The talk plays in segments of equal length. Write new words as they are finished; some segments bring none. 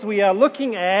We are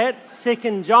looking at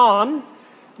 2 John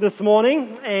this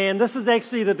morning, and this is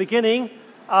actually the beginning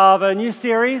of a new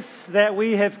series that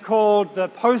we have called the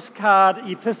Postcard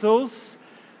Epistles.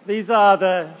 These are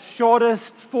the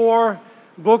shortest 4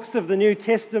 books of the New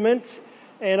Testament,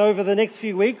 and over the next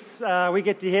few weeks we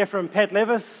get to hear from Pat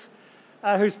Levis,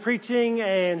 who's preaching,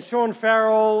 and Sean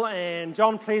Farrell and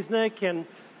John Plesnick,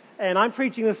 and I'm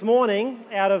preaching this morning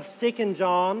out of 2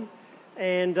 John.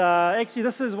 And actually,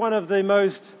 this is one of the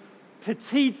most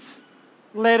petite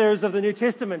letters of the New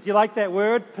Testament. Do you like that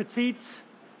word, petite?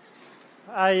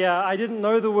 I didn't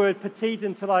know the word petite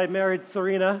until I married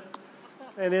Serena,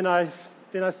 and then I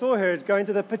saw her going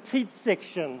to the petite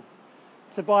section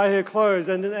to buy her clothes,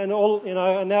 and all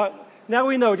and now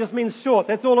we know it just means short.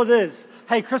 That's all it is.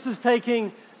 Hey, Chris is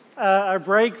taking a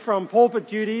break from pulpit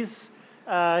duties.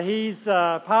 He's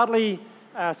partly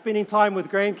spending time with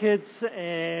grandkids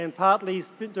and partly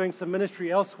doing some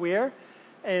ministry elsewhere.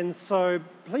 And so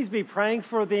please be praying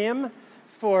for them,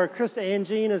 for Chris and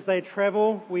Jean as they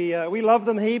travel. We love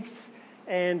them heaps,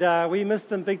 and we miss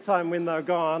them big time when they're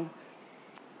gone.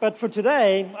 But for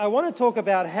today, I want to talk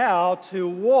about how to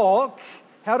walk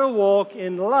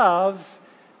in love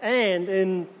and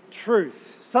in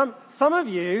truth. Some of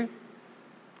you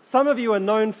are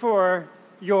known for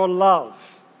your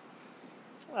love.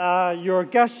 You're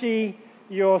gushy,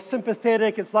 you're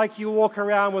sympathetic. It's like you walk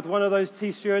around with one of those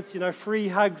t-shirts, free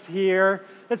hugs here.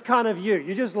 That's kind of you.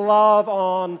 You just love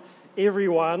on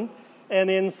everyone. And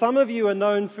then some of you are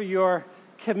known for your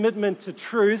commitment to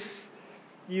truth.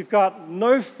 You've got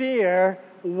no fear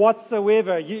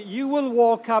whatsoever. You will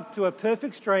walk up to a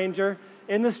perfect stranger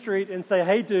in the street and say,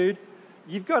 "Hey dude,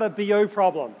 you've got a BO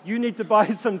problem. You need to buy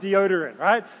some deodorant,"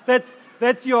 right?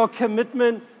 That's your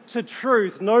commitment to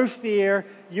truth. No fear.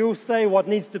 You'll say what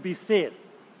needs to be said.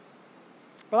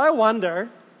 But I wonder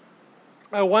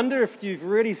if you've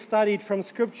really studied from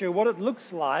Scripture what it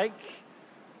looks like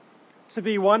to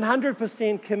be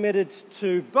 100% committed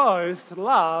to both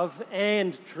love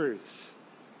and truth.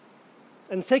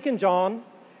 In 2 John,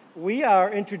 we are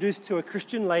introduced to a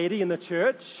Christian lady in the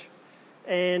church,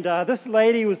 and this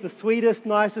lady was the sweetest,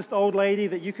 nicest old lady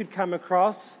that you could come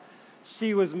across.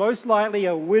 She was most likely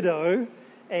a widow,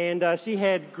 and she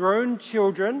had grown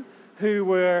children who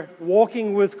were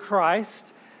walking with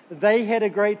Christ. They had a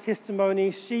great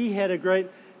testimony. She had a great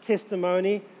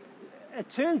testimony. It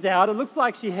turns out, it looks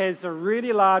like she has a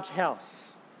really large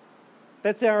house.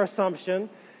 That's our assumption.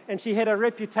 And she had a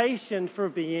reputation for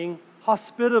being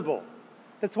hospitable.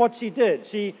 That's what she did.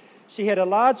 She had a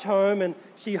large home, and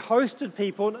she hosted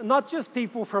people, not just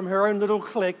people from her own little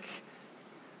clique.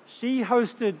 She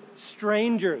hosted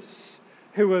strangers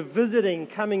who were visiting,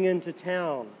 coming into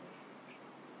town.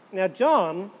 Now,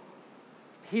 John,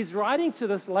 he's writing to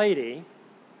this lady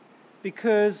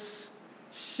because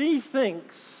she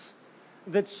thinks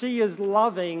that she is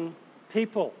loving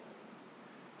people.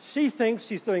 She thinks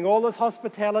she's doing all this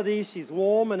hospitality, she's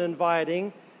warm and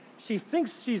inviting. She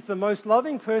thinks she's the most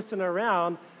loving person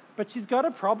around, but she's got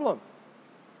a problem.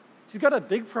 She's got a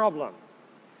big problem.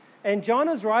 And John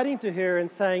is writing to her and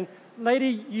saying,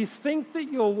 "Lady, you think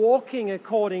that you're walking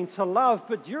according to love,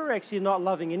 but you're actually not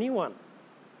loving anyone."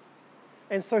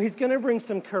 And so he's going to bring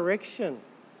some correction.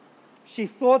 She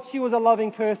thought she was a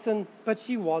loving person, but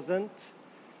she wasn't.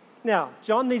 Now,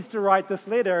 John needs to write this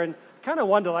letter, and I kind of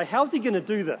wonder, how's he going to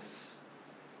do this?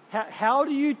 How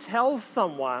do you tell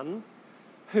someone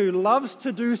who loves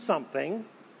to do something?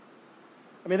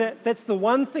 I mean, that's the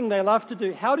one thing they love to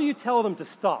do. How do you tell them to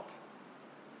stop?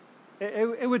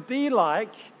 It would be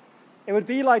like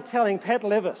telling Pat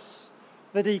Levis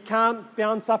that he can't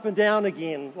bounce up and down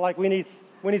again, like when he's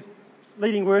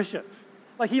leading worship.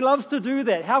 Like, he loves to do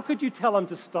that. How could you tell him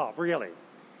to stop, really?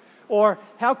 Or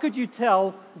how could you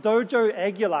tell Dojo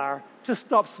Aguilar to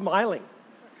stop smiling?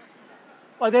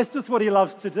 Like, that's just what he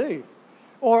loves to do.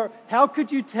 Or how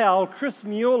could you tell Chris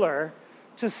Mueller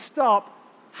to stop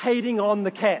hating on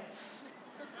the cats?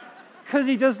 Because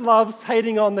he just loves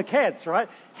hating on the cats, right?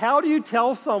 How do you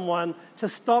tell someone to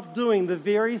stop doing the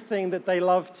very thing that they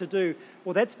love to do?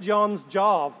 Well, that's John's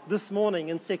job this morning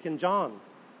in 2 John.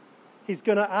 He's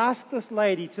going to ask this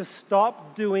lady to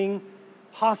stop doing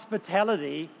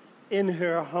hospitality in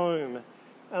her home.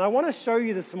 And I want to show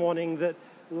you this morning that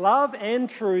love and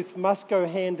truth must go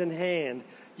hand in hand.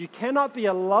 You cannot be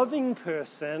a loving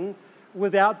person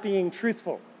without being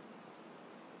truthful.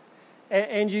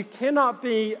 And you cannot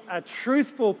be a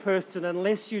truthful person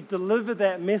unless you deliver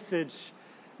that message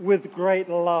with great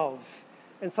love.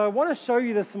 And so I want to show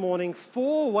you this morning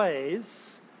 4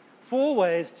 ways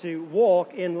to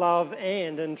walk in love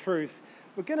and in truth.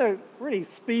 We're going to really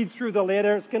speed through the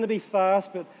letter. It's going to be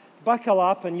fast, but buckle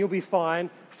up and you'll be fine.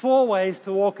 4 ways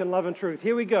to walk in love and truth.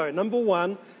 Here we go. Number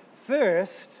 1,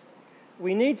 first,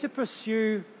 we need to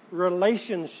pursue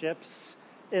relationships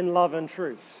in love and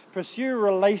truth. Pursue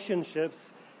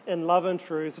relationships in love and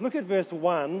truth. Look at verse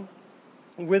 1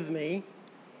 with me.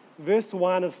 Verse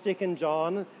 1 of 2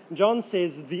 John. John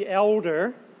says, the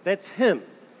elder, that's him.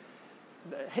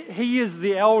 He is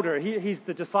the elder. He's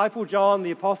the disciple John,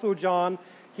 the apostle John.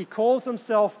 He calls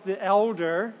himself the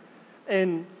elder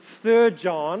in 3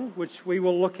 John, which we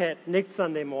will look at next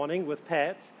Sunday morning with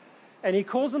Pat. And he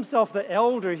calls himself the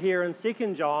elder here in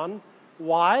 2 John.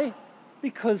 Why?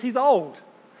 Because he's old.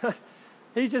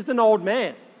 He's just an old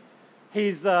man. He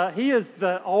is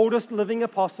the oldest living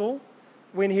apostle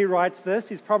when he writes this.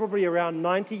 He's probably around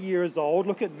 90 years old.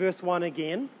 Look at verse 1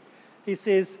 again. He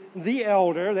says, the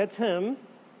elder, that's him,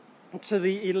 to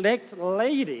the elect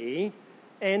lady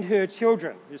and her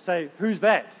children. You say, who's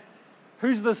that?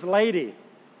 Who's this lady?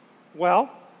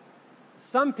 Well,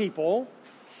 some people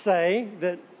say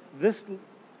that this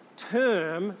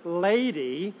term,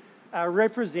 lady,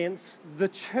 represents the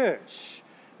church.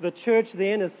 The church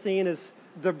then is seen as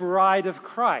the bride of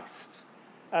Christ.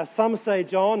 Some say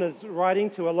John is writing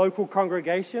to a local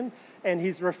congregation and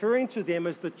he's referring to them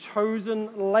as the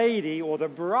chosen lady or the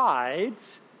bride,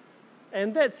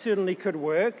 and that certainly could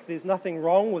work. There's nothing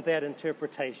wrong with that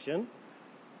interpretation.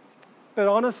 But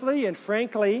honestly and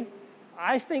frankly,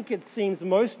 I think it seems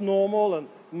most normal and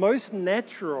most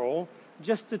natural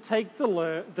just to take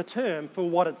the term for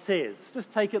what it says.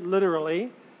 Just take it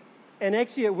literally. And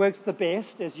actually it works the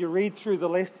best as you read through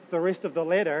the rest of the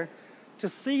letter to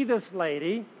see this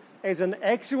lady as an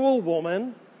actual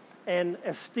woman, an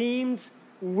esteemed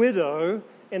widow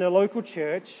in a local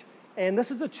church. And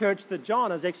this is a church that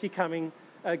John is actually going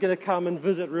to come and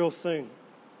visit real soon.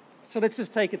 So let's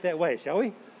just take it that way, shall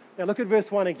we? Now look at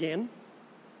verse 1 again.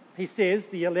 He says,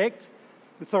 the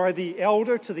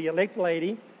elder to the elect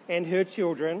lady and her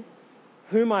children,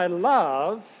 whom I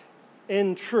love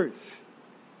in truth.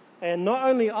 And not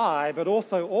only I, but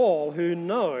also all who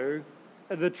know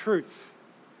the truth.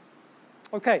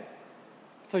 Okay,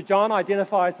 so John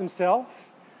identifies himself.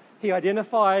 He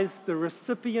identifies the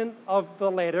recipient of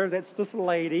the letter, that's this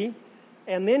lady,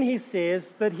 and then he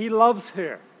says that he loves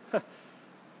her.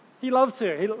 He loves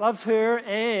her. He loves her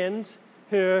and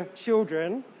her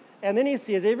children. And then he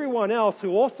says everyone else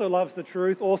who also loves the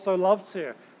truth also loves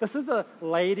her. This is a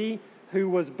lady who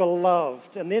was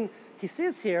beloved. And then he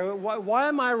says here, why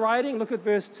am I writing? Look at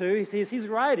verse 2. He says he's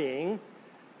writing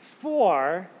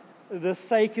for the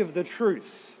sake of the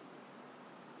truth.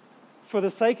 For the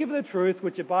sake of the truth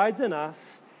which abides in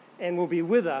us and will be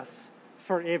with us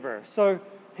forever. So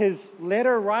his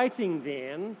letter writing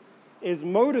then is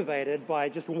motivated by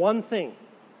just one thing,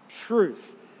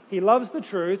 truth. He loves the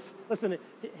truth. Listen,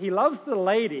 he loves the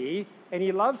lady and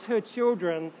he loves her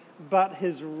children, but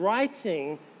his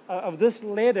writing of this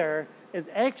letter is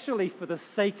actually for the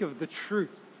sake of the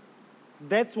truth.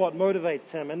 That's what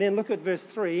motivates him. And then look at verse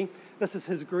 3. This is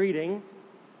his greeting.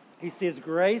 He says,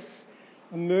 grace,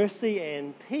 mercy,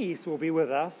 and peace will be with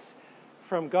us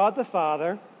from God the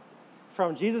Father,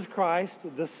 from Jesus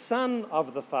Christ, the Son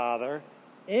of the Father,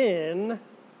 in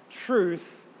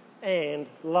truth and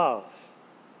love.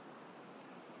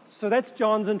 So that's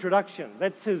John's introduction.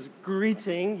 That's his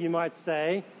greeting, you might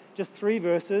say. Just 3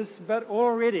 verses, but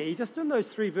already, just in those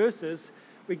 3 verses,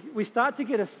 we start to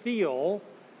get a feel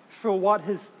for what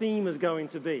his theme is going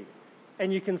to be.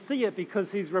 And you can see it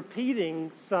because he's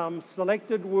repeating some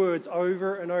selected words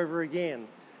over and over again.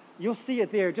 You'll see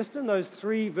it there, just in those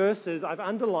 3 verses. I've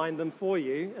underlined them for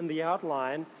you in the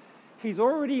outline. He's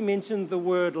already mentioned the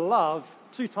word love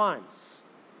 2 times.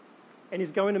 And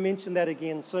he's going to mention that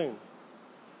again soon.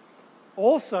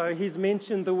 Also, he's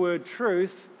mentioned the word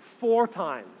truth 4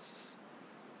 times.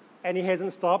 And he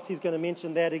hasn't stopped. He's going to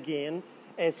mention that again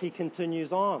as he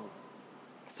continues on.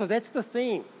 So that's the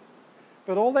theme.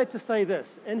 But all that to say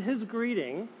this, in his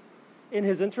greeting, in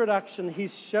his introduction,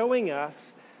 he's showing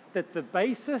us that the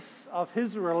basis of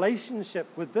his relationship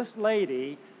with this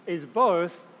lady is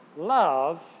both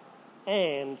love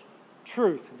and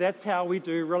truth. That's how we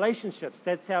do relationships.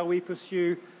 That's how we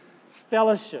pursue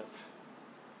fellowship.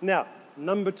 Now,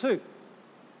 number 2.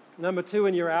 Number 2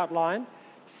 in your outline.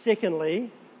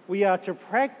 Secondly, we are to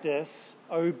practice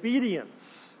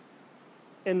obedience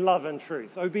in love and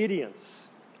truth. Obedience.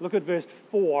 Look at verse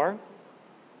 4.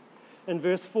 In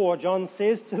verse 4, John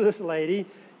says to this lady,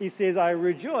 he says, I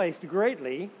rejoiced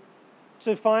greatly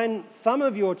to find some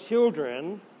of your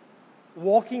children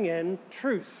walking in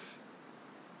truth.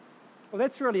 Well,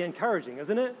 that's really encouraging,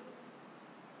 isn't it?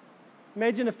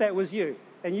 Imagine if that was you,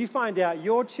 and you find out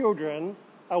your children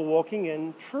are walking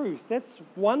in truth. That's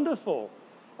wonderful.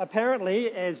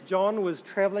 Apparently, as John was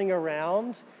traveling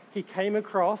around, he came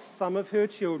across some of her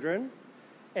children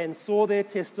and saw their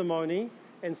testimony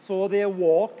and saw their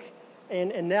walk.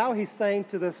 And now he's saying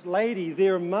to this lady,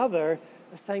 their mother,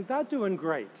 saying, they're doing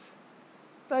great.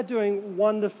 They're doing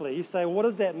wonderfully. You say, what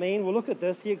does that mean? Well, look at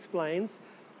this. He explains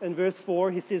in verse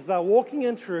 4. He says, they're walking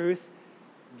in truth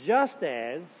just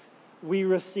as we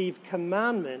receive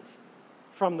commandment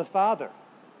from the Father.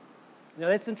 Now,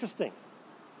 that's interesting.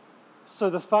 So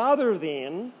the Father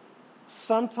then,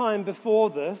 sometime before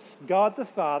this, God the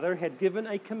Father had given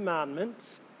a commandment,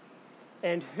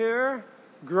 and her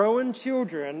grown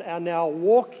children are now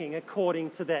walking according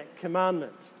to that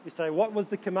commandment. You say, what was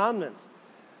the commandment?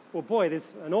 Well, boy,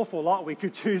 there's an awful lot we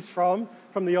could choose from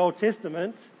the Old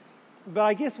Testament. But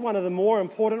I guess one of the more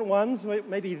important ones,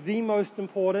 maybe the most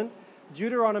important,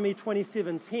 Deuteronomy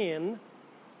 27:10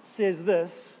 says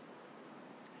this: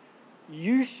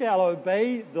 you shall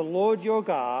obey the Lord your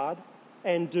God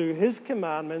and do his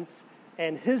commandments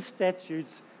and his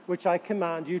statutes, which I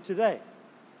command you today.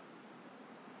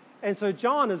 And so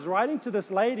John is writing to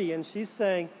this lady, and he's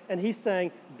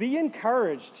saying, be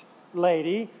encouraged,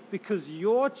 lady, because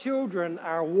your children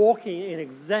are walking in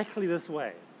exactly this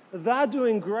way. They're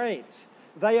doing great.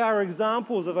 They are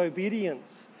examples of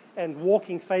obedience and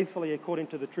walking faithfully according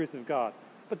to the truth of God.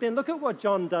 But then look at what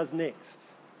John does next.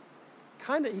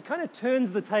 He kind of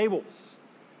turns the tables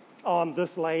on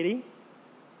this lady.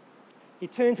 He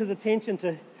turns his attention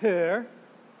to her,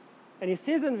 and he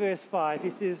says in verse 5, he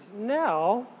says,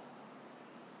 now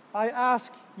I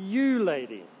ask you,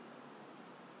 lady.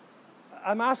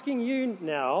 I'm asking you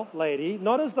now, lady,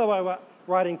 not as though I were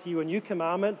writing to you a new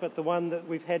commandment, but the one that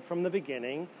we've had from the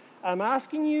beginning. I'm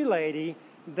asking you, lady,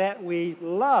 that we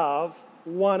love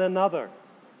one another.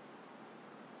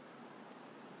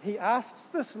 He asks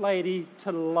this lady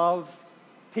to love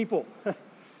people.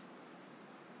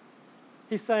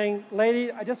 He's saying,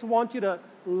 lady, I just want you to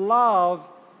love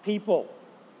people.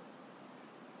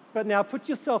 But now put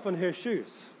yourself in her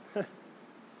shoes.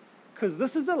 Because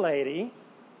this is a lady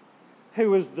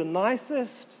who is the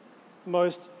nicest,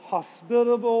 most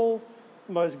hospitable,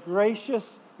 most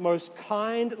gracious, most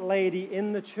kind lady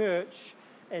in the church.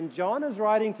 And John is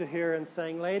writing to her and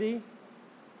saying, lady,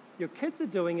 your kids are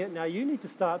doing it, now you need to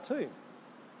start too.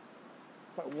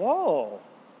 But whoa,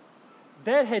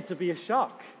 that had to be a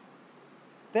shock.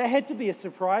 That had to be a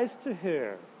surprise to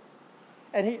her.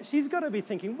 And she's got to be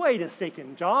thinking, wait a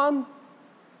second, John.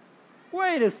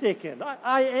 Wait a second.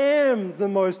 I am the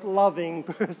most loving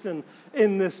person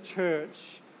in this church.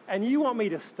 And you want me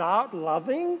to start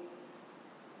loving?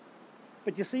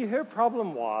 But you see, her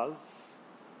problem was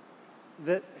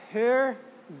that her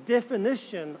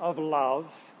definition of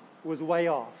love was way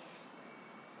off.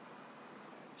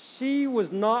 She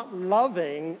was not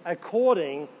loving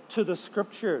according to the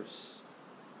scriptures.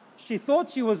 She thought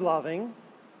she was loving,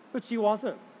 but she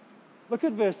wasn't. Look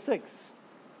at verse 6.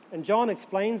 And John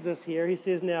explains this here. He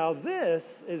says, now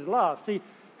this is love. See,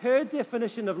 her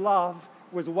definition of love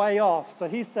was way off. So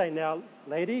he's saying, now,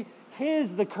 lady,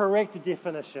 here's the correct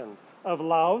definition of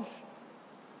love.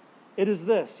 It is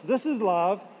this. This is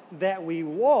love, that we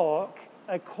walk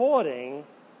according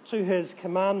to his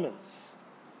commandments.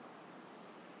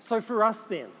 So for us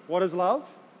then, what is love?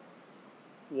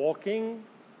 Walking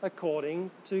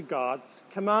according to God's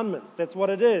commandments. That's what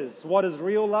it is. What is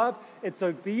real love? It's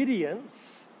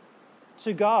obedience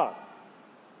to God.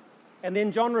 And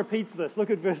then John repeats this. Look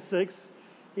at verse 6.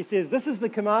 He says, this is the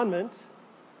commandment.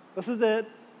 This is it.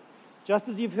 Just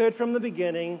as you've heard from the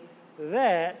beginning,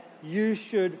 that you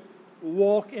should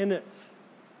walk in it.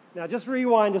 Now just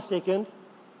rewind a second,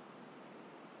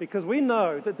 because we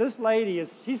know that this lady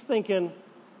she's thinking,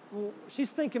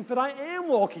 but I am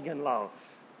walking in love.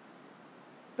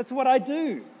 That's what I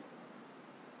do.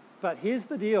 But here's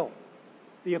the deal.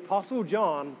 The Apostle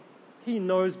John, he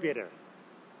knows better.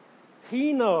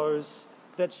 He knows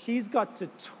that she's got to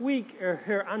tweak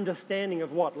her understanding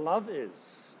of what love is.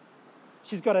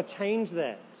 She's got to change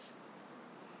that.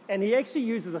 And he actually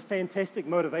uses a fantastic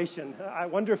motivation. I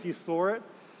wonder if you saw it.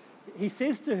 He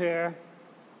says to her,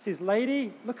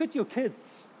 lady, look at your kids.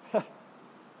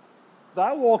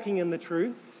 They're walking in the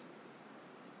truth.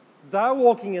 They're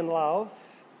walking in love.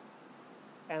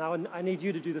 And I need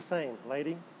you to do the same,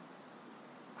 lady.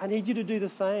 I need you to do the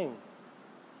same.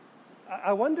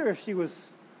 I wonder if she was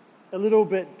a little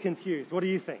bit confused. What do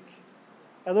you think?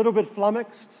 A little bit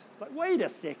flummoxed? Like, wait a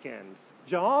second,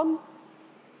 John?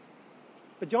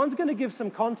 But John's going to give some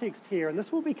context here, and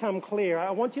this will become clear.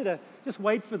 I want you to just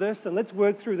wait for this, and let's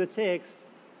work through the text,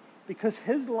 because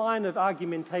his line of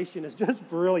argumentation is just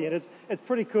brilliant. It's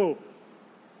pretty cool.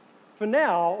 For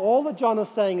now, all that John is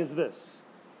saying is this: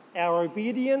 our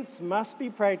obedience must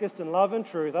be practiced in love and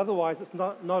truth, otherwise it's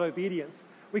not obedience.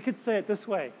 We could say it this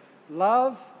way: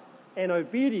 love and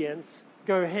obedience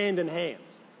go hand in hand.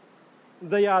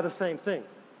 They are the same thing.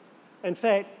 In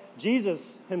fact, Jesus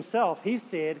himself, he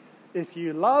said, if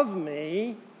you love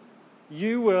me,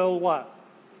 you will what?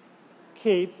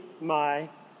 Keep my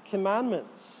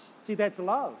commandments. See, that's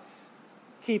love.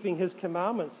 Keeping his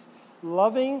commandments.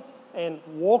 Loving and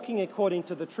walking according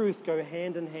to the truth go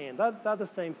hand in hand. They're the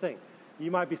same thing.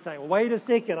 You might be saying, wait a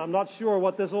second, I'm not sure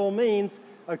what this all means.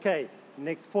 Okay,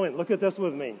 next point. Look at this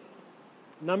with me.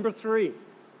 Number 3.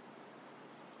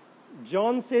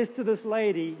 John says to this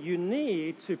lady, you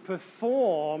need to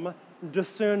perform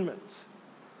discernment.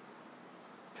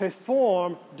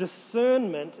 Perform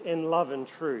discernment in love and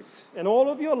truth. In all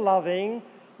of your loving,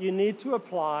 you need to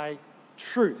apply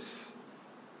truth.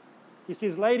 He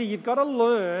says, lady, you've got to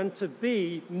learn to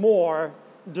be more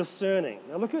discerning.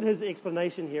 Now look at his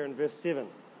explanation here in verse 7.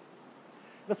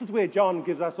 This is where John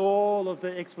gives us all of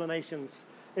the explanations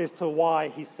as to why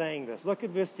he's saying this. Look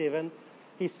at verse 7.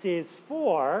 He says,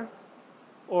 for,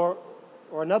 or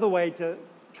another way to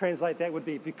translate that would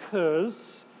be because,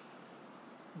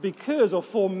 or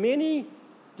for many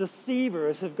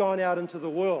deceivers have gone out into the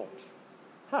world.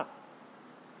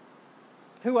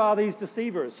 Who are these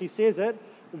deceivers? He says it,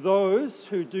 those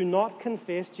who do not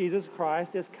confess Jesus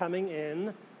Christ as coming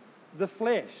in the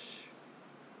flesh.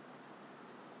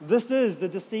 This is the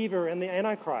deceiver and the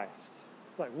Antichrist.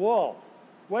 It's like, whoa,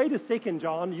 wait a second,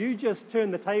 John, you just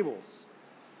turned the tables.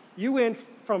 You went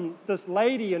from this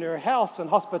lady in her house and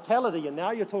hospitality, and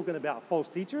now you're talking about false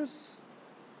teachers?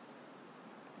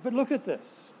 But look at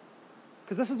this,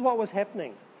 because this is what was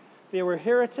happening. There were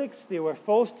heretics, there were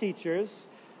false teachers,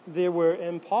 there were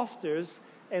imposters,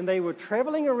 and they were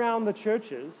traveling around the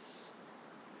churches,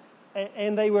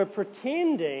 and they were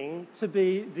pretending to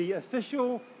be the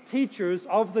official teachers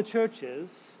of the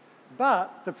churches,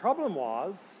 but the problem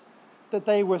was that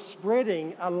they were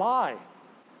spreading a lie.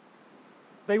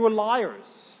 They were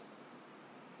liars.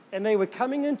 And they were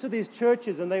coming into these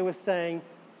churches and they were saying,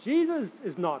 Jesus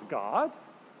is not God.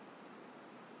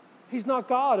 He's not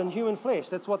God in human flesh.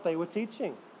 That's what they were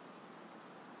teaching.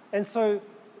 And so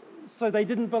they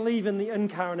didn't believe in the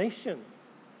incarnation.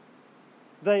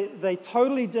 They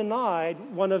totally denied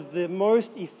one of the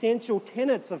most essential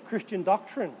tenets of Christian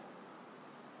doctrine.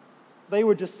 They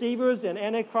were deceivers and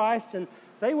antichrists, and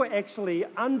they were actually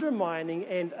undermining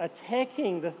and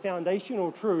attacking the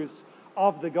foundational truths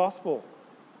of the gospel.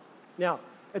 Now,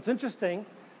 it's interesting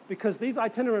because these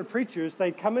itinerant preachers,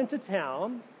 they'd come into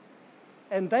town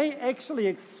and they actually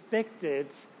expected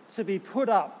to be put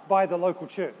up by the local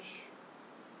church.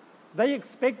 They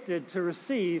expected to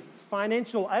receive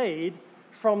financial aid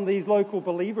from these local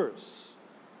believers.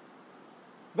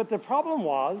 But the problem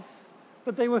was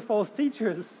that they were false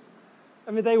teachers.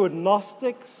 I mean, they were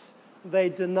Gnostics. They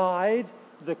denied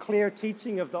the clear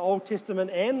teaching of the Old Testament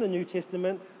and the New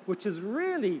Testament, which is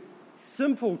really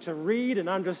simple to read and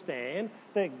understand,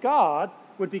 that God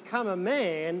would become a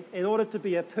man in order to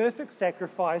be a perfect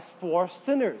sacrifice for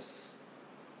sinners.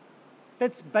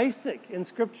 That's basic in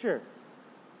Scripture.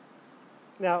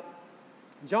 Now,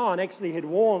 John actually had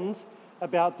warned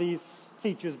about these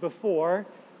teachers before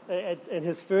in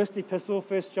his first epistle,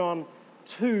 1 John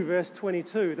 2, verse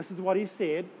 22. This is what he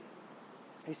said.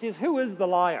 He says, who is the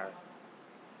liar?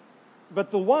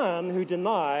 But the one who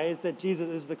denies that Jesus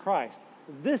is the Christ.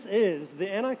 This is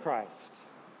the Antichrist.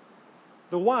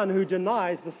 The one who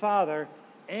denies the Father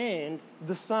and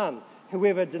the Son.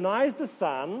 Whoever denies the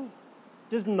Son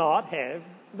does not have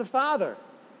the Father.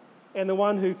 And the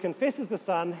one who confesses the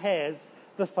Son has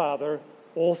the Father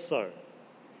also.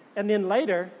 And then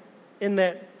later, in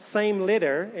that same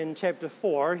letter, in chapter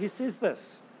 4, he says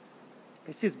this.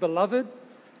 He says, beloved,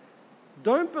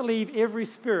 don't believe every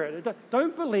spirit.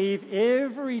 Don't believe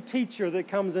every teacher that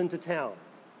comes into town.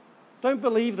 Don't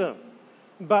believe them.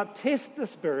 But test the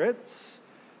spirits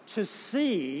to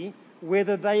see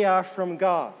whether they are from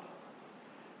God.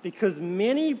 Because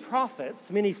many prophets,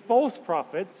 many false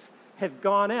prophets, have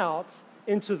gone out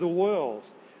into the world.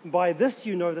 By this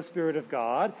you know the Spirit of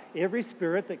God. Every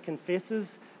spirit that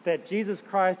confesses that Jesus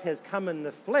Christ has come in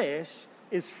the flesh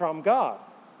is from God.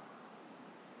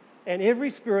 And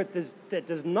every spirit that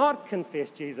does not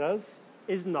confess Jesus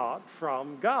is not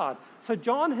from God. So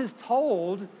John has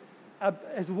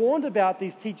warned about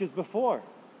these teachers before.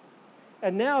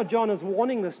 And now John is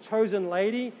warning this chosen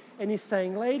lady, and he's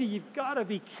saying, lady, you've got to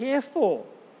be careful,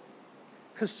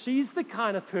 because she's the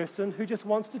kind of person who just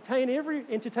wants to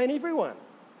entertain everyone.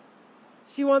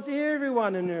 She wants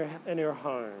everyone in her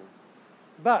home.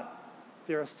 But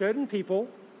there are certain people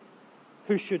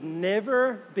who should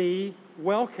never be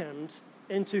welcomed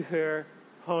into her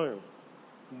home.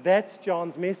 That's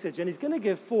John's message. And he's going to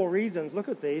give 4 reasons. Look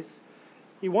at these.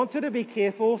 He wants her to be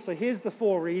careful. So here's the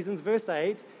 4 reasons. Verse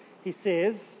 8, he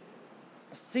says,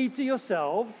 see to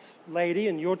yourselves, lady,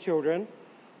 and your children,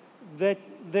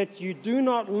 that you do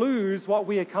not lose what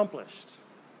we accomplished.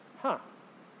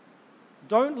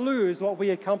 Don't lose what we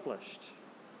accomplished.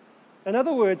 In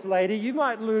other words, lady, you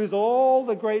might lose all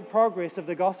the great progress of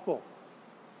the gospel.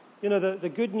 You know, the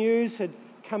good news had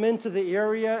come into the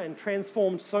area and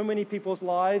transformed so many people's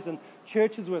lives, and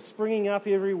churches were springing up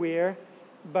everywhere.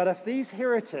 But if these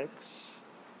heretics,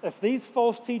 if these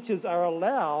false teachers are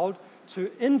allowed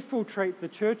to infiltrate the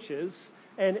churches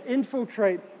and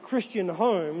infiltrate Christian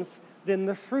homes, then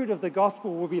the fruit of the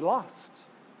gospel will be lost.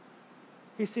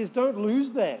 He says, don't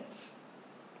lose that.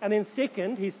 And then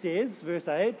second, he says, verse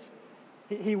 8,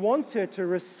 he wants her to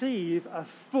receive a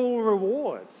full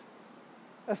reward.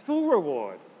 A full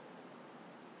reward.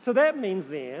 So that means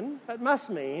then, it must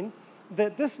mean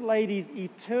that this lady's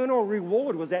eternal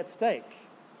reward was at stake.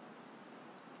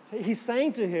 He's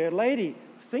saying to her, lady,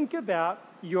 think about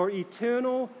your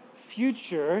eternal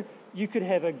future. You could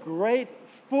have a great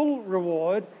full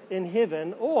reward in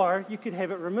heaven, or you could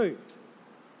have it removed.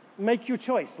 Make your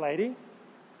choice, lady.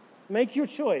 Make your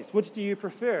choice. Which do you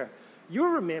prefer? You'll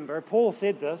remember, Paul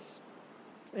said this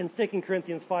in 2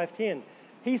 Corinthians 5:10.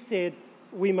 He said,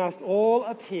 we must all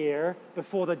appear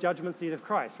before the judgment seat of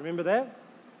Christ. Remember that?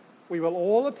 We will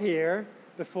all appear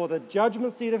before the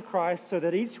judgment seat of Christ so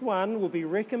that each one will be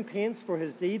recompensed for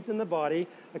his deeds in the body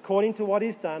according to what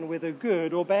he's done, whether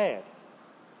good or bad.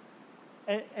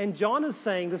 And John is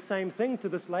saying the same thing to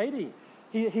this lady.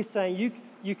 He's saying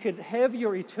you could have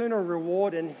your eternal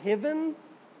reward in heaven,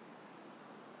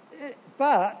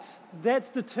 but that's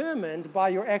determined by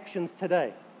your actions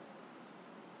today.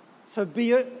 So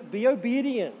be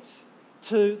obedient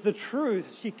to the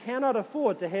truth. She cannot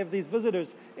afford to have these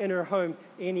visitors in her home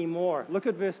anymore. Look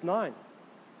at verse 9.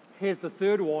 Here's the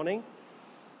third warning.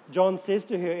 John says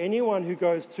to her, anyone who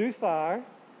goes too far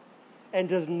and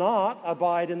does not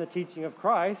abide in the teaching of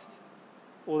Christ,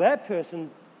 well, that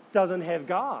person doesn't have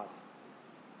God.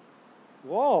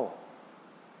 Whoa.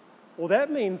 Well, that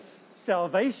means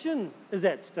salvation is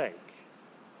at stake.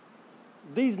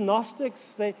 These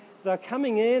Gnostics, they're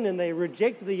coming in and they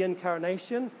reject the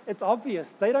incarnation. It's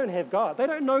obvious they don't have God. They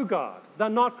don't know God. They're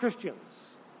not Christians.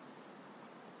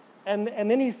 And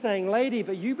then he's saying, lady,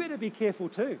 but you better be careful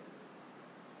too,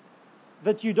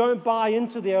 that you don't buy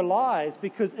into their lies,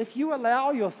 because if you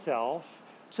allow yourself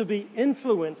to be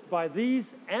influenced by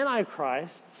these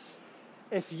antichrists,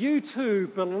 if you too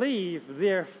believe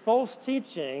their false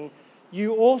teaching,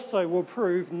 you also will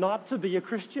prove not to be a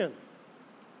Christian.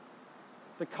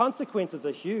 The consequences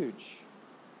are huge.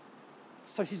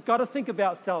 So she's got to think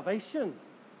about salvation.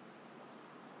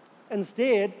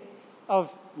 Instead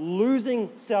of losing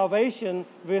salvation,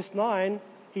 verse 9,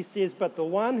 he says, but the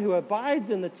one who abides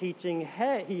in the teaching,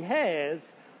 he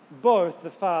has both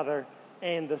the Father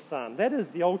and the Son. That is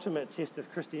the ultimate test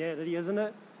of Christianity, isn't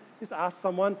it? Just ask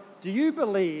someone, do you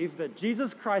believe that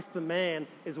Jesus Christ the man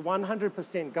is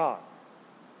 100% God?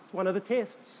 It's one of the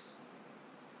tests.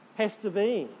 Has to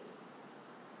be.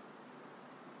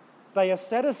 They are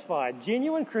satisfied.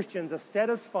 Genuine Christians are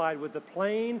satisfied with the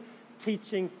plain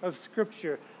teaching of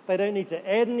Scripture. They don't need to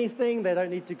add anything. They don't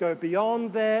need to go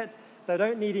beyond that. They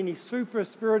don't need any super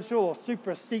spiritual or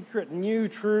super secret new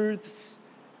truths.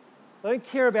 They don't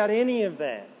care about any of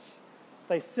that.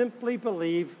 They simply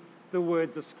believe the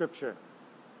words of Scripture.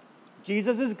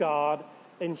 Jesus is God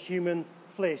in human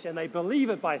flesh, and they believe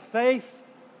it by faith.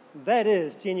 That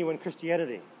is genuine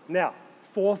Christianity. Now,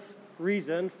 fourth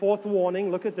warning,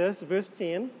 look at this, verse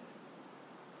 10.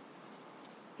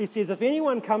 He says, if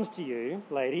anyone comes to you,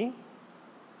 lady,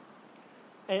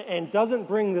 and doesn't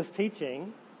bring this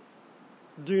teaching,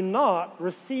 do not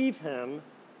receive him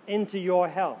into your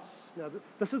house. Now,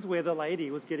 this is where the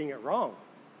lady was getting it wrong.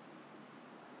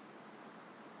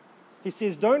 He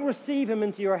says, don't receive him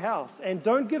into your house, and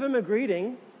don't give him a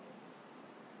greeting.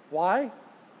 Why?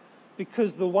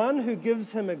 Because the one who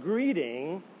gives him a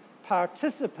greeting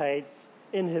participates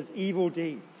in his evil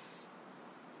deeds.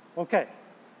 Okay,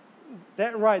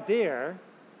 that right there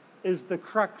is the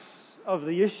crux of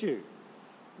the issue.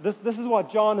 This is what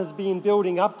John has been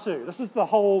building up to. This is the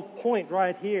whole point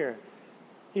right here.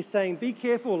 He's saying, be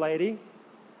careful, lady.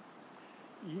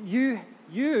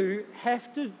 You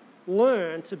have to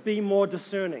learn to be more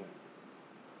discerning.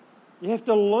 You have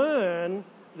to learn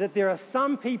that there are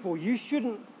some people you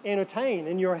shouldn't entertain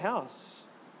in your house,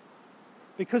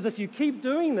 Because if you keep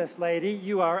doing this, lady,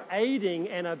 you are aiding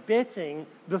and abetting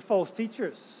the false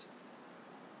teachers.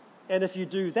 And if you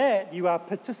do that, you are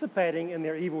participating in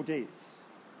their evil deeds.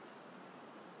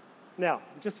 Now,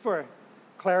 just for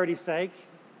clarity's sake,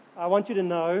 I want you to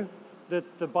know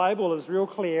that the Bible is real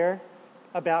clear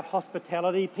about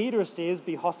hospitality. Peter says,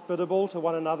 be hospitable to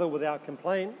one another without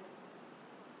complaint.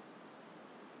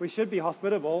 We should be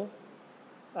hospitable.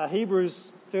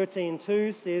 Hebrews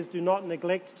 13:2 says, do not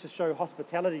neglect to show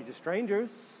hospitality to strangers.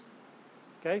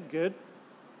 Okay, good.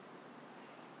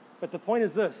 But the point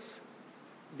is this: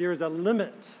 there is a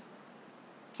limit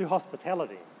to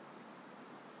hospitality.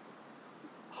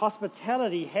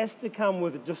 Hospitality has to come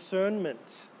with discernment,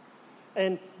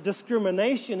 and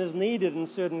discrimination is needed in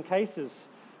certain cases.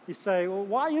 You say, well,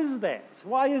 why is that?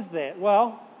 Why is that?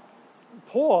 Well,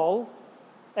 Paul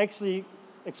actually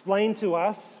explained to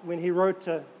us when he wrote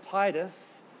to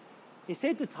Titus. He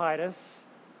said to Titus,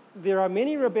 there are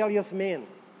many rebellious men,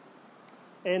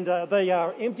 and they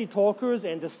are empty talkers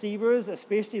and deceivers,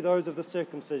 especially those of the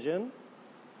circumcision,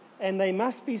 and they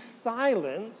must be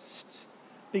silenced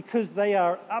because they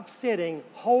are upsetting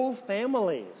whole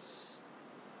families,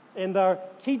 and they're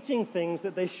teaching things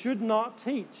that they should not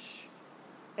teach,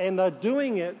 and they're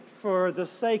doing it for the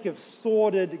sake of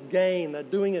sordid gain. They're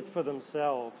doing it for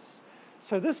themselves.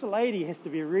 So this lady has to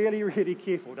be really, really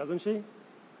careful, doesn't she?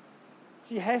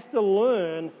 She has to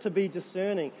learn to be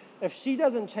discerning. If she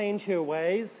doesn't change her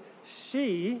ways,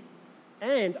 she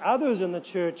and others in the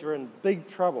church are in big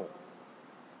trouble.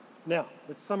 Now,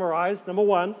 let's summarize. Number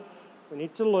one, we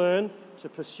need to learn to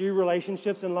pursue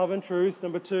relationships in love and truth.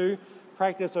 Number two,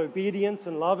 practice obedience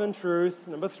in love and truth.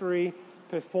 Number three,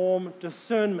 perform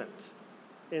discernment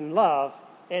in love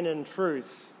and in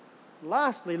truth.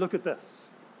 Lastly, look at this.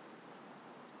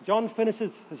 John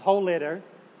finishes his whole letter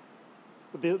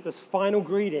with this final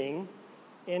greeting,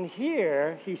 and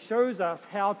here he shows us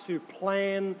how to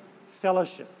plan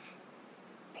fellowship.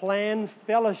 Plan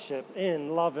fellowship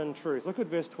in love and truth. Look at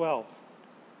verse 12.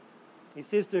 He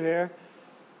says to her,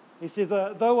 he says,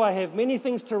 though I have many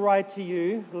things to write to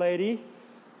you, lady,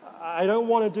 I don't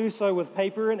want to do so with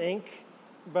paper and ink,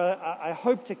 but I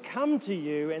hope to come to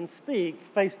you and speak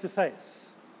face to face.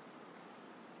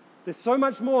 There's so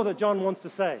much more that John wants to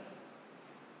say,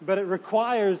 but it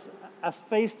requires a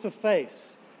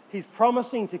face-to-face. He's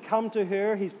promising to come to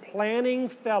her. He's planning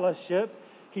fellowship.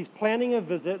 He's planning a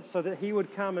visit so that he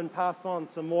would come and pass on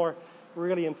some more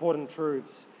really important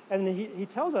truths. And he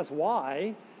tells us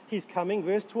why he's coming.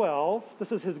 Verse 12,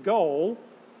 this is his goal.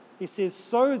 He says,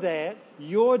 so that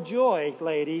your joy,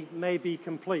 lady, may be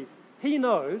complete. He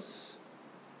knows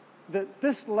that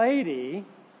this lady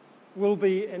will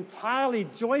be entirely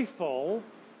joyful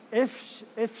if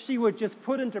she would just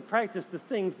put into practice the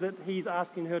things that he's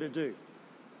asking her to do.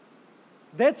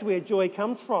 That's where joy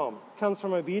comes from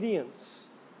obedience.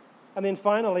 And then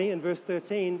finally, in verse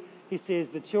 13, he says,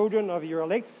 the children of your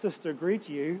elect sister greet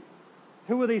you.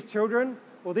 Who are these children?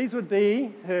 Well, these would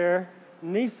be her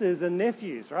nieces and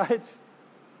nephews, right?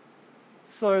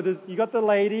 So you got the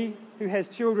lady who has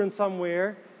children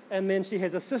somewhere, and then she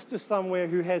has a sister somewhere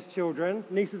who has children,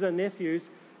 nieces and nephews.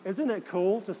 Isn't it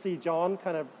cool to see John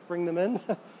kind of bring them in?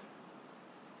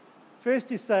 First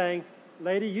he's saying,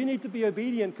 lady, you need to be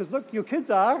obedient because look, your kids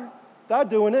they're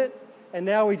doing it. And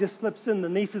now he just slips in the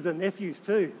nieces and nephews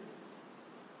too.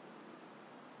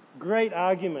 Great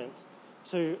argument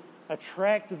to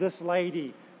attract this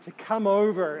lady to come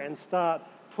over and start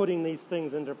putting these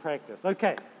things into practice.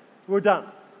 Okay, we're done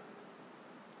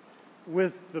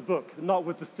with the book, not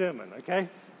with the sermon, okay?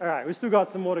 All right, we've still got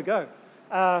some more to go.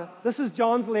 This is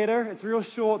John's letter. It's real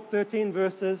short, 13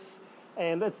 verses,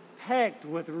 and it's packed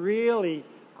with really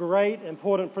great,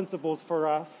 important principles for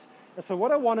us. And so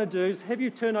what I want to do is have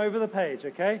you turn over the page,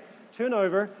 okay? Turn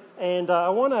over, and I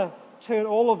want to turn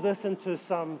all of this into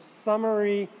some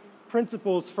summary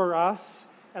principles for us,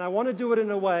 and I want to do it in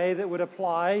a way that would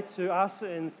apply to us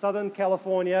in Southern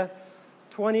California,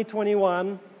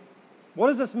 2021. What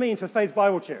does this mean for Faith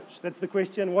Bible Church? That's the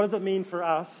question. What does it mean for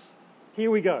us? Here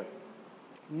we go.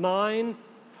 9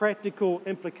 practical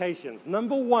implications.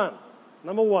 Number one,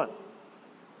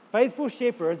 faithful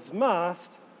shepherds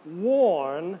must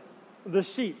warn the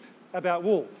sheep about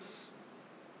wolves.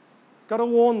 Got to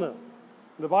warn them.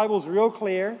 The Bible's real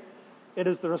clear. It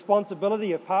is the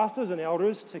responsibility of pastors and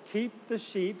elders to keep the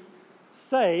sheep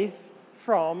safe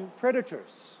from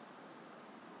predators.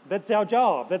 That's our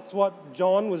job. That's what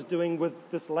John was doing with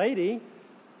this lady.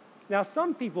 Now,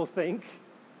 some people think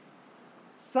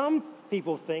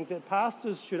that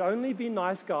pastors should only be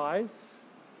nice guys,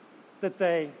 that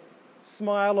they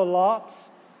smile a lot,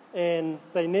 and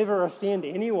they never offend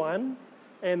anyone.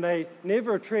 and they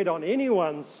never tread on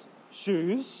anyone's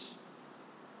shoes,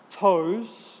 toes.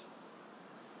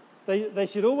 They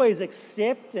should always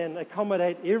accept and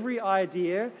accommodate every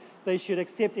idea. They should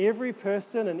accept every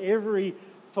person and every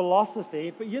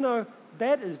philosophy. But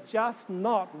that is just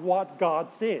not what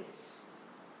God says.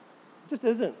 It just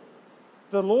isn't.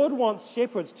 The Lord wants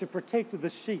shepherds to protect the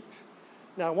sheep.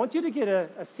 Now, I want you to get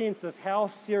a sense of how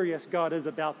serious God is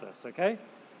about this, okay? I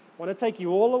want to take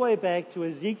you all the way back to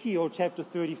Ezekiel chapter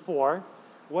 34,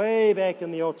 way back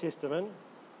in the Old Testament.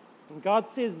 And God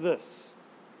says this.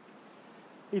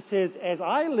 He says, "As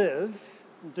I live,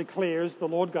 declares the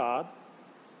Lord God,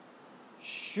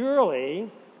 surely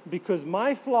because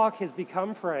my flock has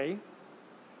become prey,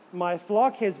 my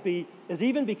flock has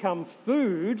even become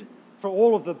food for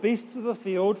all of the beasts of the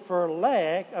field for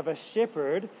lack of a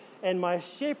shepherd, and my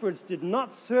shepherds did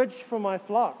not search for my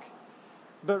flock,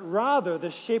 but rather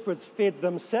the shepherds fed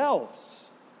themselves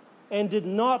and did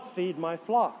not feed my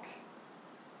flock."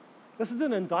 This is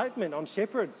an indictment on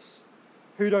shepherds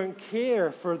who don't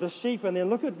care for the sheep. And then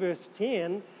look at verse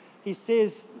 10. He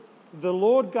says, the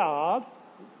Lord God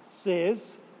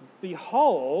says,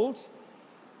 "Behold,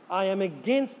 I am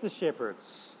against the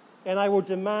shepherds, and I will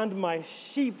demand my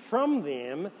sheep from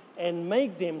them and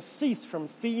make them cease from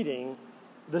feeding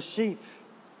the sheep."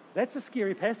 That's a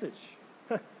scary passage.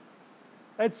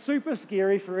 It's super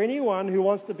scary for anyone who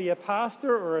wants to be a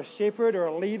pastor or a shepherd or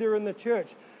a leader in the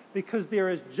church, because there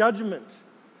is judgment.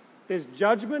 There's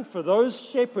judgment for those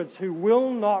shepherds who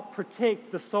will not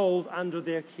protect the souls under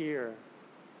their care.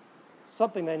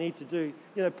 Something they need to do.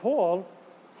 Paul,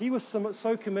 he was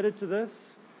so committed to this,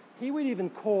 he would even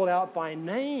call out by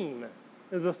name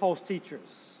the false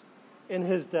teachers in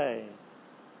his day.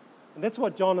 And that's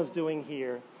what John is doing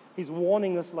here. He's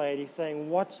warning this lady, saying,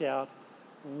 watch out,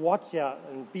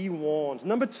 and be warned.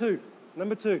 Number two,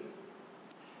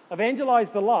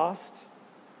 evangelize the lost,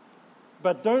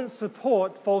 but don't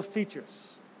support false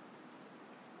teachers.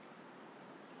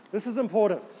 This is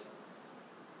important,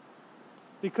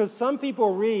 because some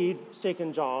people read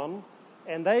 2 John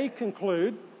and they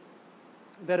conclude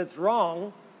that it's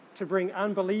wrong to bring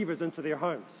unbelievers into their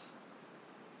homes.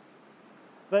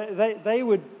 They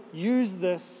would use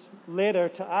this letter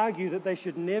to argue that they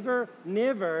should never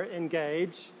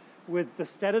engage with the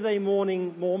Saturday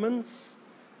morning Mormons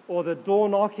or the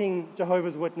door-knocking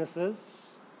Jehovah's Witnesses.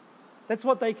 That's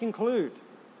what they conclude.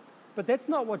 But that's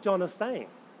not what John is saying.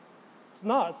 It's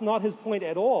not his point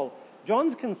at all.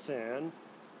 John's concern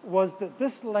was that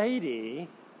this lady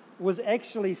was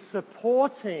actually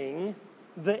supporting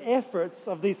the efforts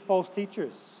of these false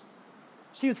teachers.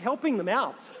 She was helping them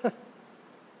out.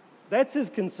 That's his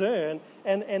concern.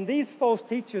 And these false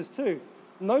teachers too,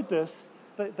 note this,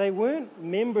 that they weren't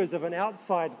members of an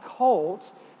outside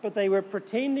cult, but they were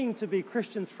pretending to be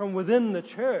Christians from within the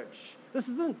church. This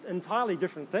is an entirely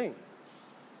different thing.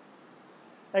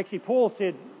 Actually, Paul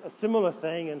said a similar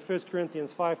thing in 1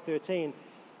 Corinthians 5:13.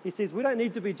 He says, we don't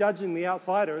need to be judging the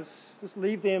outsiders, just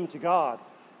leave them to God.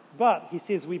 But, he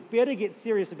says, we better get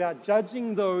serious about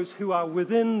judging those who are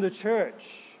within the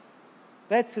church.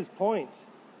 That's his point.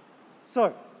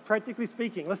 So, practically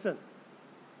speaking, listen,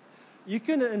 you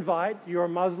can invite your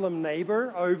Muslim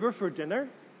neighbor over for dinner.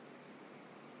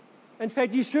 In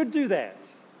fact, you should do that.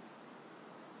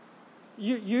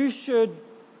 You should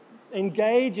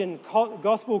engage in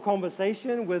gospel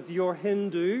conversation with your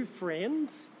Hindu friend.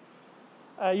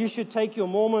 You should take your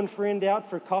Mormon friend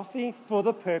out for coffee for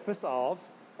the purpose of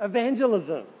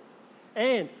evangelism.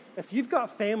 And if you've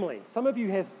got family, some of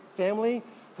you have family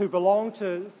who belong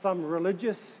to some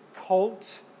religious cult,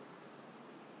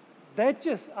 that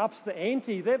just ups the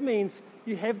ante. That means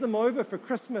you have them over for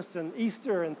Christmas and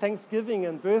Easter and Thanksgiving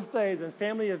and birthdays and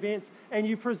family events, and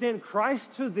you present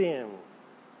Christ to them.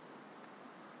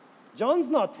 John's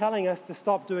not telling us to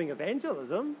stop doing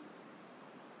evangelism.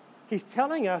 He's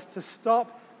telling us to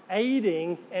stop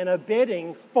aiding and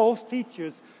abetting false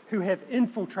teachers who have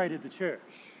infiltrated the church.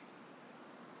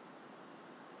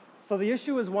 So the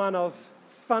issue is one of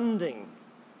funding.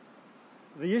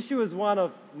 The issue is one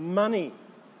of money,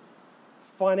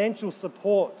 financial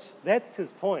support. That's his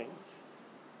point.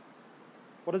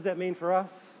 What does that mean for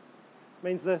us? It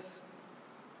means this.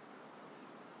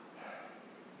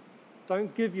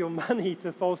 Don't give your money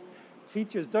to false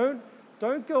teachers. Don't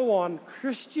go on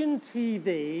Christian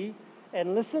TV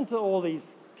and listen to all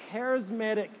these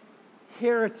charismatic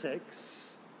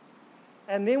heretics.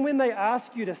 And then when they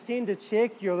ask you to send a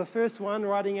check, you're the first one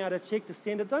writing out a check to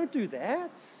send it. Don't do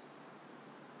that.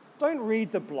 Don't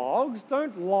read the blogs.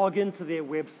 Don't log into their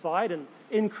website and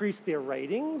increase their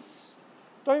ratings.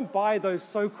 Don't buy those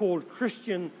so-called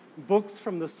Christian books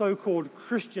from the so-called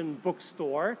Christian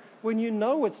bookstore when you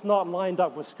know it's not lined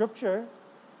up with Scripture.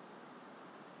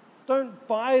 Don't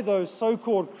buy those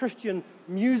so-called Christian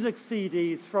music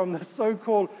CDs from the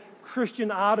so-called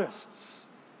Christian artists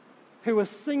who are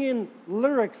singing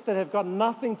lyrics that have got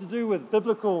nothing to do with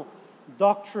biblical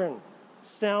doctrine,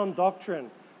 sound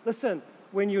doctrine. Listen,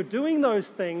 when you're doing those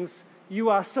things, you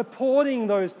are supporting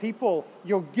those people.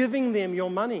 You're giving them your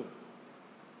money.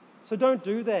 So don't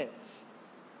do that.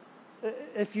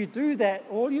 If you do that,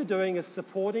 all you're doing is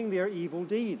supporting their evil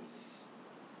deeds.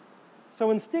 So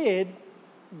instead,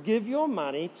 give your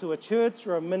money to a church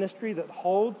or a ministry that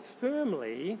holds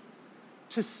firmly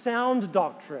to sound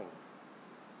doctrine.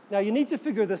 Now, you need to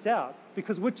figure this out,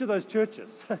 because which of those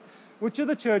churches? Which are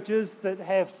the churches that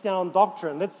have sound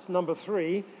doctrine? That's number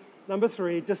three. Number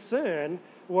three, discern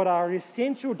what are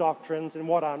essential doctrines and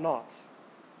what are not.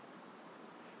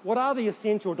 What are the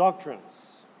essential doctrines?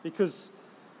 Because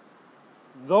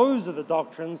those are the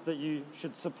doctrines that you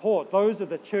should support. Those are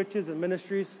the churches and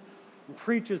ministries and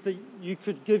preachers that you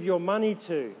could give your money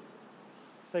to.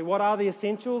 Say, what are the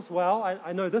essentials? Well,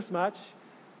 I know this much.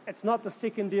 It's not the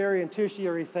secondary and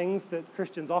tertiary things that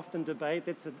Christians often debate.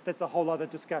 That's a whole other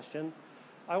discussion.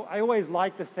 I always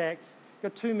like the fact,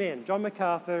 you've got two men, John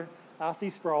MacArthur, R.C.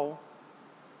 Sproul,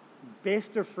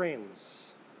 best of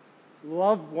friends,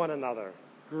 love one another,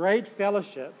 great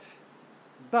fellowship,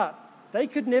 but they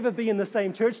could never be in the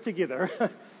same church together.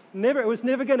 It was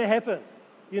never going to happen.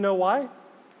 You know why?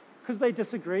 Because they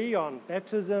disagree on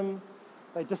baptism,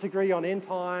 they disagree on end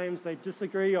times, they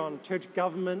disagree on church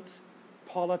government,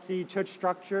 polity, church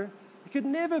structure. They could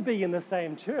never be in the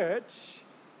same church,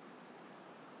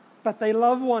 but they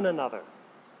love one another.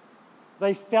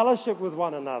 They fellowship with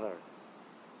one another.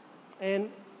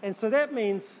 And so that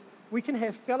means we can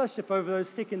have fellowship over those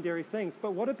secondary things.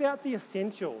 But what about the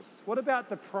essentials? What about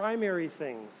the primary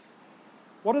things?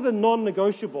 What are the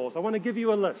non-negotiables? I want to give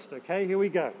you a list, okay? Here we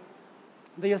go.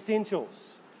 The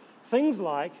essentials. Things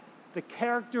like the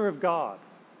character of God.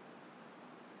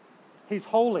 He's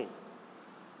holy.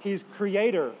 He's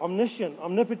creator, omniscient,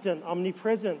 omnipotent,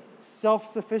 omnipresent,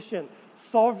 self-sufficient,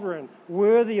 sovereign,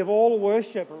 worthy of all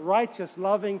worship, righteous,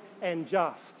 loving, and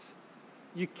just.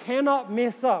 You cannot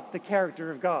mess up the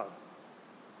character of God.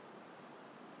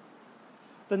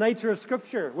 The nature of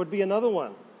Scripture would be another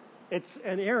one. It's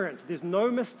inerrant. There's no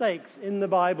mistakes in the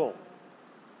Bible.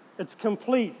 It's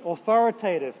complete,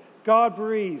 authoritative,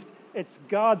 God-breathed. It's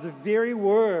God's very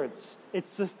words.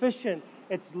 It's sufficient.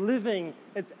 It's living.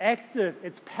 It's active.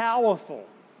 It's powerful.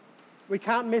 We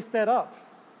can't mess that up.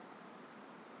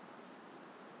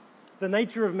 The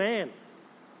nature of man.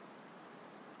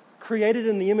 Created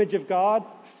in the image of God,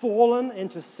 fallen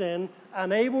into sin,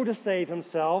 unable to save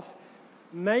himself,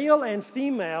 male and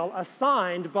female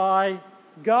assigned by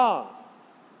God.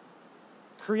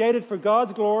 Created for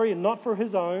God's glory and not for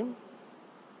his own.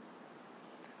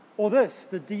 Or this,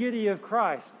 the deity of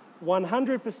Christ,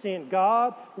 100%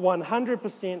 God,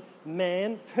 100%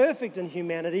 man, perfect in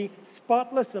humanity,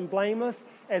 spotless and blameless,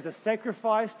 as a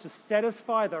sacrifice to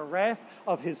satisfy the wrath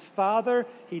of his Father.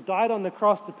 He died on the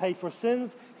cross to pay for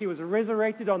sins. He was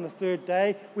resurrected on the third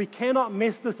day. We cannot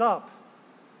mess this up.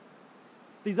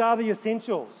 These are the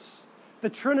essentials. The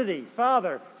Trinity,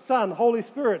 Father, Son, Holy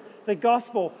Spirit, the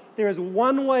gospel. There is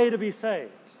one way to be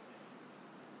saved.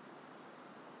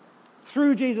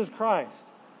 Through Jesus Christ,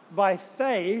 by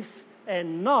faith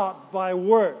and not by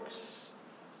works.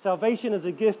 Salvation is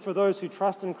a gift for those who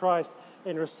trust in Christ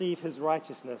and receive his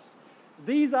righteousness.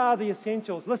 These are the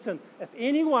essentials. Listen, if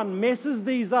anyone messes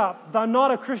these up, they're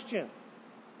not a Christian.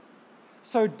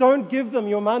 So don't give them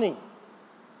your money.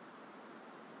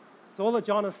 That's all that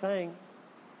John is saying.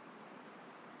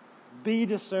 Be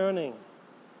discerning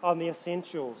on the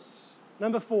essentials.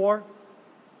 Number 4,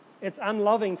 it's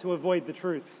unloving to avoid the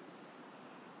truth.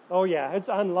 Oh yeah, it's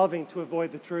unloving to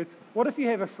avoid the truth. What if you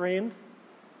have a friend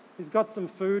who's got some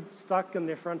food stuck in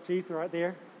their front teeth right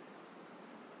there?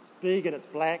 It's big and it's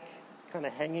black, it's kind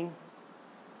of hanging,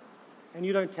 and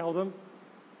you don't tell them?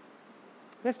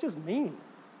 That's just mean.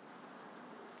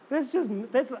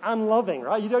 That's unloving,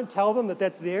 right? You don't tell them that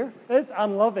that's there. That's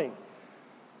unloving.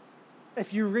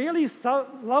 If you really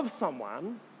love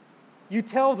someone, you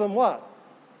tell them what?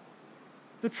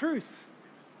 The truth.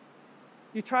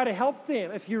 You try to help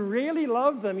them. If you really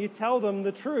love them, you tell them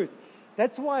the truth.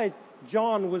 That's why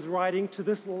John was writing to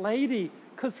this lady,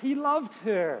 because he loved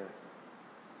her.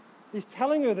 He's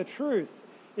telling her the truth.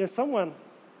 You know, someone,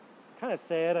 kind of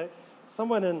sad,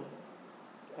 someone in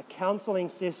a counseling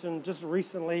session just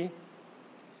recently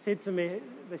said to me,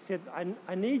 they said,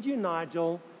 I need you,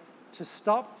 Nigel, to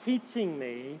stop teaching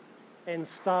me and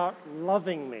start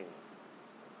loving me.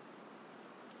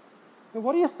 But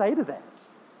what do you say to that?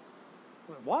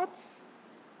 What?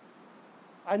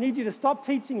 I need you to stop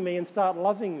teaching me and start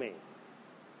loving me.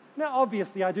 Now,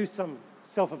 obviously, I do some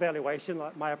self-evaluation,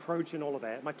 like my approach and all of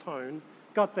that, my tone,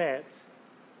 got that.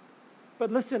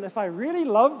 But listen, if I really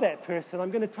love that person,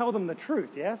 I'm going to tell them the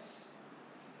truth, yes?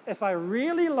 If I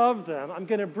really love them, I'm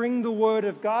going to bring the Word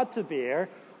of God to bear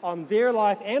on their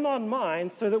life and on mine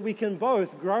so that we can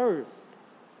both grow.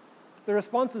 The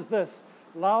response is this: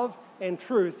 love and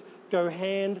truth go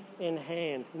hand in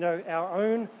hand. You know, our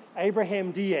own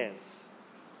Abraham Diaz,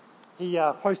 he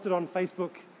posted on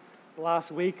Facebook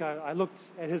last week. I looked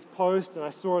at his post and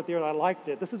I saw it there and I liked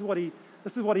it. This is what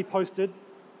he posted.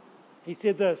 He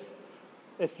said this: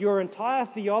 if your entire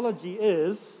theology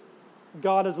is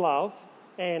God is love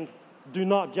and do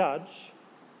not judge,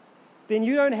 then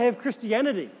you don't have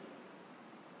Christianity.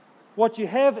 What you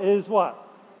have is what?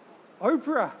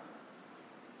 Oprah.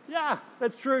 Yeah,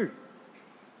 that's true.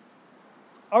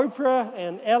 Oprah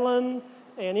and Ellen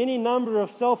and any number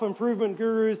of self-improvement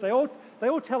gurus, they all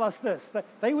tell us this. That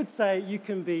they would say you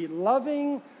can be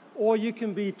loving or you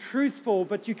can be truthful,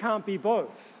 but you can't be both.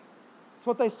 That's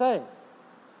what they say.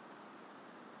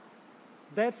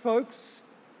 That, folks,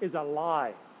 is a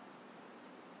lie.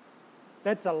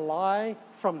 That's a lie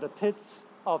from the pits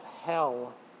of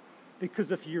hell. Because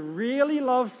if you really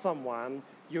love someone,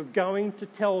 you're going to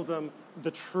tell them the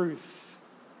truth.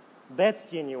 That's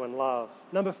genuine love.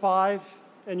 Number 5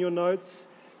 in your notes: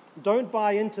 don't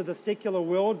buy into the secular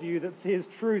worldview that says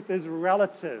truth is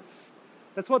relative.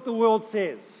 That's what the world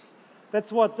says.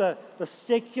 That's what the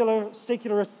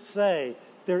secularists say.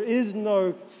 There is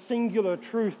no singular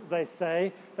truth, they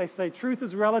say. They say truth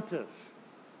is relative.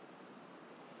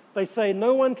 They say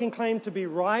no one can claim to be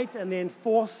right and then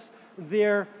force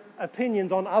their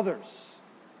opinions on others.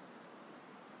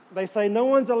 They say no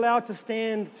one's allowed to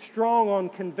stand strong on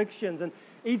convictions, and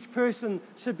each person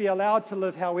should be allowed to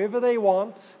live however they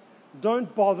want.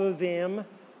 Don't bother them.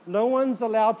 No one's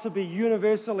allowed to be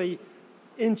universally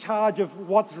in charge of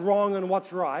what's wrong and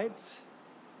what's right.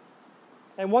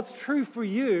 And what's true for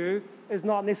you is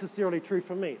not necessarily true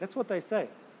for me. That's what they say.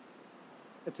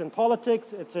 It's in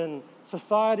politics, it's in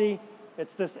society,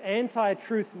 it's this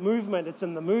anti-truth movement. It's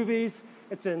in the movies,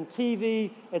 it's in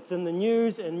TV, it's in the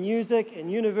news, in music, in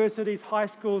universities, high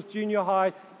schools, junior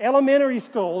high, elementary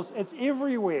schools. It's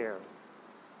everywhere.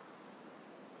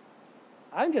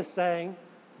 I'm just saying,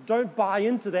 don't buy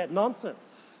into that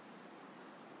nonsense.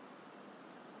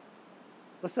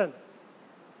 Listen,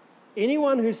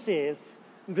 anyone who says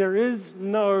there is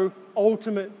no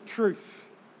ultimate truth,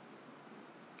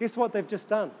 guess what they've just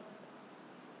done?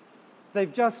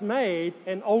 They've just made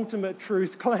an ultimate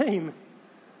truth claim.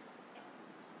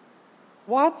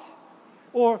 What?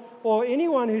 Or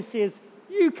anyone who says,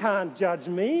 you can't judge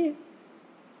me,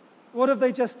 what have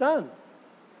they just done?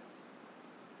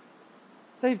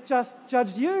 They've just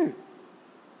judged you.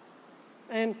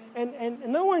 And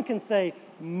no one can say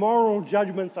moral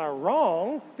judgments are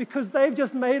wrong because they've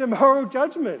just made a moral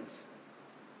judgment.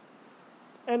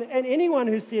 And anyone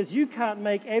who says you can't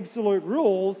make absolute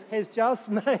rules has just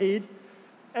made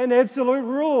an absolute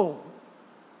rule.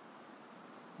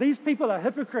 These people are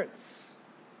hypocrites.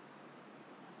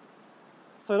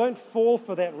 So don't fall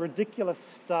for that ridiculous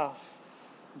stuff.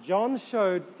 John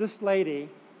showed this lady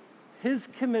his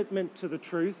commitment to the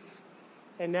truth,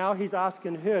 and now he's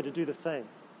asking her to do the same.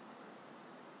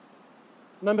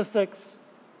 Number 6,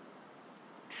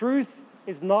 truth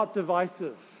is not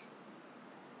divisive.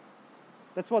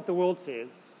 That's what the world says.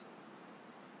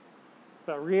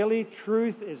 But really,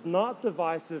 truth is not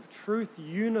divisive. Truth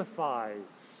unifies.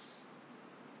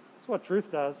 That's what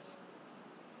truth does.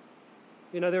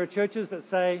 You know, there are churches that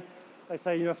say,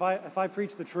 you know, if I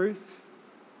preach the truth,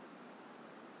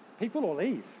 people will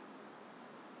leave.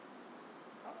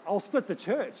 I'll split the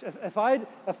church. If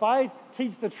I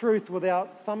teach the truth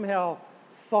without somehow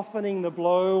softening the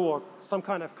blow or some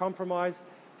kind of compromise,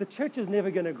 the church is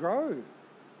never going to grow.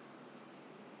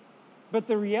 But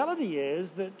the reality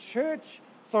is that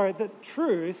that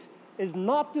truth is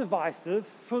not divisive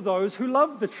for those who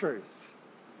love the truth.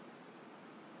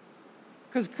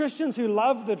 Because Christians who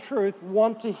love the truth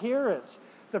want to hear it.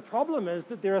 The problem is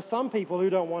that there are some people who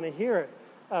don't want to hear it.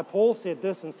 Paul said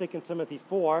this in 2 Timothy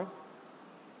 4.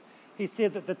 He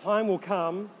said that the time will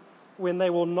come when they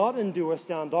will not endure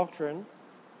sound doctrine,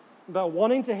 but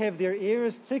wanting to have their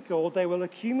ears tickled, they will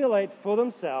accumulate for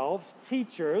themselves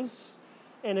teachers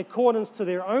in accordance to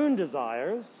their own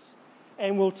desires,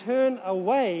 and will turn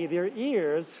away their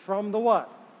ears from the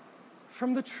what?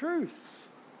 From the truth.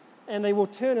 And they will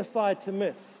turn aside to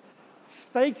myths.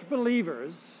 Fake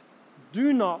believers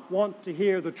do not want to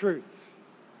hear the truth.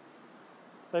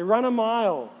 They run a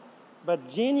mile.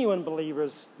 But genuine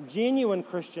believers, genuine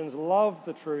Christians love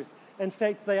the truth. In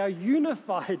fact, they are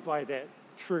unified by that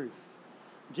truth.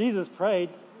 Jesus prayed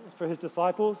for his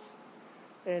disciples,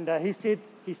 and he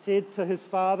said to his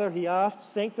Father, he asked,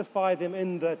 sanctify them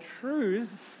in the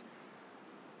truth.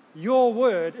 Your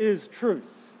word is truth.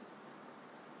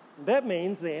 That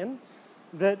means then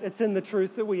that it's in the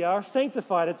truth that we are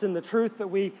sanctified. It's in the truth that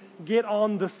we get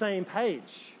on the same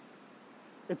page.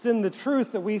 It's in the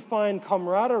truth that we find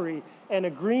camaraderie and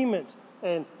agreement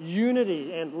and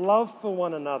unity and love for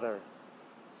one another.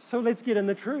 So let's get in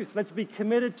the truth. Let's be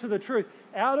committed to the truth.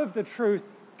 Out of the truth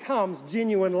comes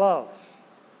genuine love.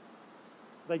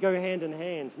 They go hand in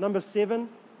hand. Number 7,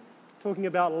 talking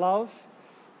about love.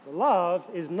 Love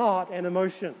is not an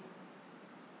emotion.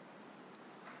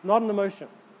 It's not an emotion.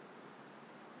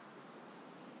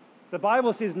 The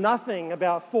Bible says nothing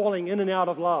about falling in and out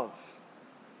of love.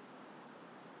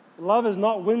 Love is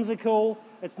not whimsical.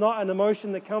 It's not an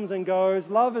emotion that comes and goes.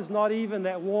 Love is not even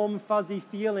that warm, fuzzy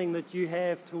feeling that you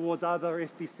have towards other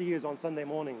FBCers on Sunday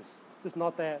mornings. It's just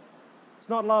not that. It's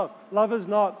not love. Love is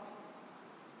not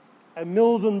a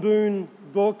Mills and Boon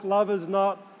book. Love is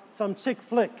not some chick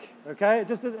flick, okay?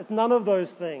 It's none of those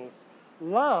things.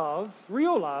 Love,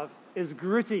 real love, is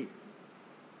gritty.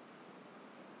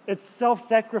 It's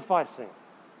self-sacrificing.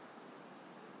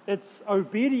 It's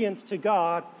obedience to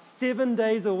God 7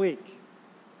 days a week.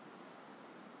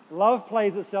 Love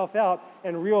plays itself out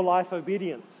in real life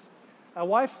obedience. A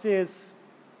wife says,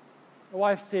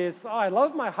 I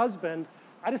love my husband,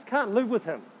 I just can't live with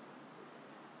him.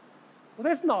 Well,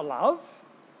 that's not love.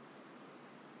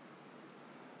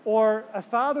 Or a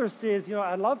father says,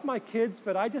 I love my kids,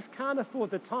 but I just can't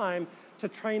afford the time to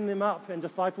train them up and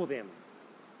disciple them.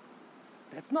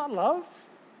 That's not love.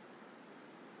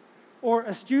 Or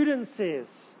a student says,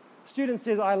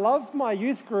 I love my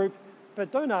youth group,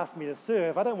 but don't ask me to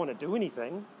serve. I don't want to do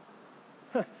anything.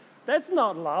 That's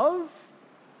not love.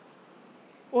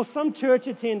 Or some church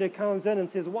attender comes in and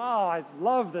says, wow, I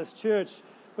love this church.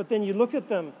 But then you look at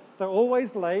them, they're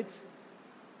always late.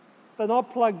 They're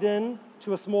not plugged in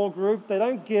to a small group. They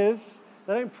don't give.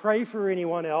 They don't pray for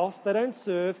anyone else. They don't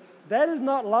serve. That is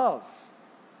not love.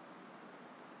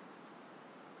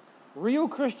 Real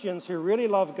Christians who really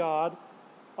love God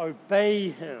obey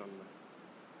Him.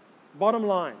 Bottom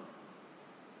line,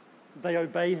 they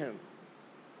obey Him,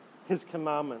 His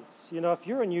commandments. If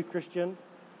you're a new Christian,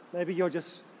 maybe you're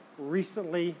just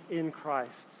recently in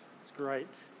Christ. It's great.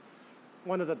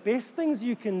 One of the best things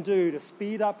you can do to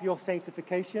speed up your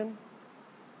sanctification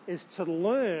is to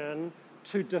learn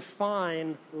to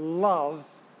define love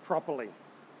properly.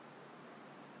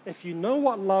 If you know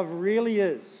what love really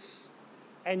is,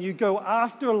 and you go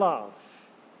after love,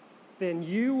 then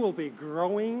you will be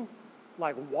growing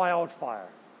like wildfire.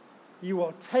 You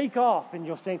will take off in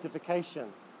your sanctification,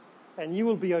 and you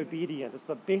will be obedient. It's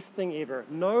the best thing ever.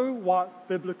 Know what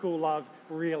biblical love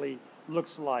really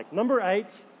looks like. Number 8,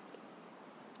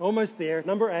 almost there.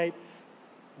 Number 8,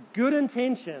 good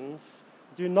intentions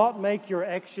do not make your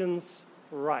actions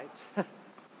right.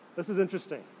 This is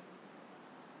interesting.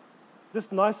 This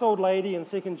nice old lady in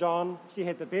 2 John, she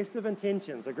had the best of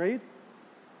intentions, agreed?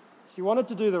 She wanted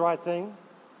to do the right thing.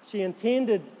 She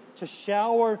intended to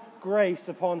shower grace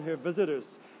upon her visitors.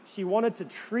 She wanted to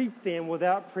treat them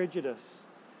without prejudice.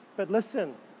 But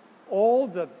listen, all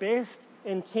the best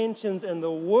intentions in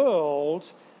the world,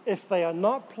 if they are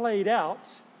not played out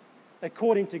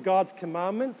according to God's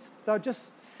commandments, they're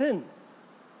just sin.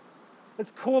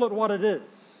 Let's call it what it is.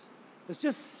 It's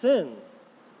just sin.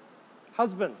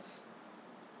 Husbands,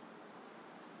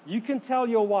 you can tell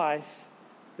your wife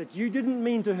that you didn't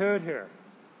mean to hurt her.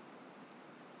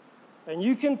 And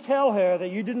you can tell her that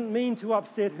you didn't mean to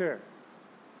upset her.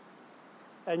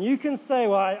 And you can say,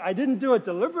 well, I didn't do it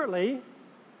deliberately.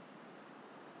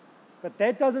 But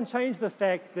that doesn't change the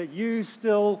fact that you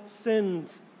still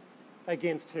sinned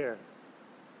against her.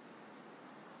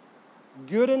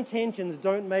 Good intentions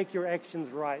don't make your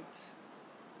actions right.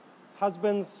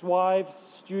 Husbands, wives,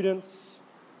 students,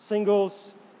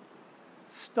 singles,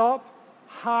 stop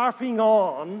harping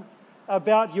on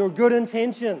about your good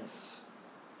intentions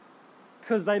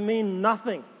because they mean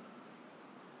nothing.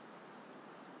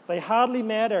 They hardly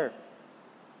matter.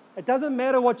 It doesn't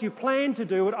matter what you plan to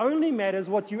do. It only matters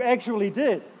what you actually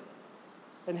did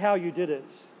and how you did it.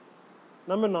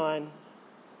 Number 9,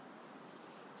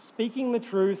 speaking the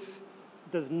truth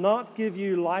does not give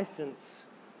you license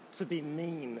to be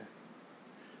mean.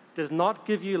 Does not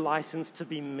give you license to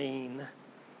be mean.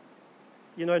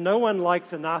 No one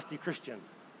likes a nasty Christian.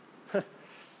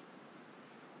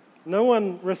 No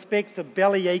one respects a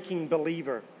belly-aching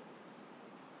believer.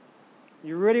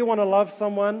 You really want to love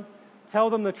someone, tell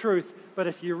them the truth. But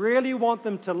if you really want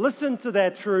them to listen to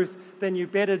that truth, then you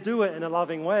better do it in a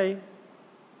loving way.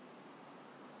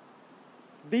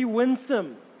 Be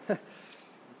winsome.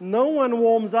 No one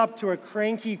warms up to a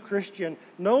cranky Christian.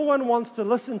 No one wants to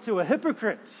listen to a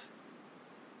hypocrite.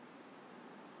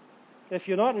 If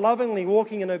you're not lovingly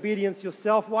walking in obedience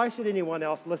yourself, why should anyone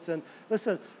else listen?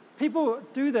 Listen, people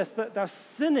do this, that they're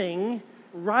sinning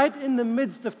right in the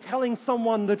midst of telling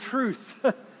someone the truth.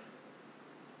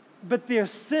 But their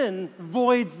sin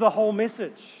voids the whole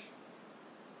message.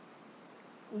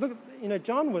 Look,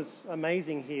 John was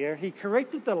amazing here. He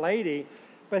corrected the lady,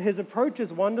 but his approach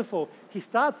is wonderful. He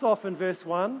starts off in verse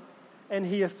 1, and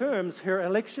he affirms her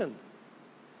election.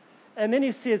 And then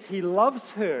he says he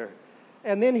loves her,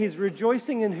 and then he's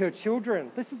rejoicing in her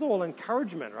children. This is all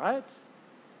encouragement, right?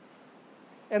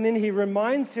 And then he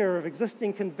reminds her of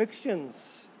existing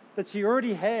convictions that she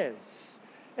already has.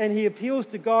 And he appeals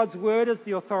to God's word as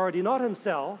the authority, not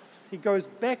himself. He goes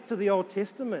back to the Old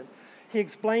Testament. He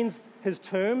explains his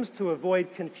terms to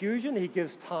avoid confusion. He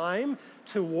gives time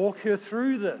to walk her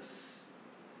through this.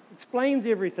 Explains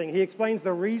everything. He explains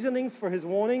the reasonings for his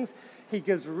warnings. He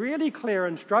gives really clear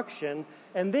instruction.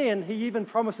 And then he even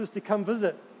promises to come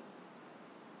visit.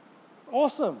 It's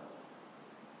awesome.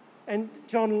 And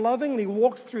John lovingly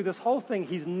walks through this whole thing.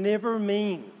 He's never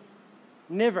mean.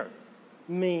 Never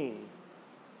mean.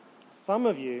 Some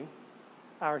of you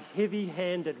are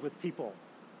heavy-handed with people.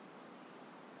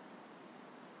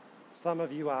 Some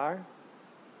of you are.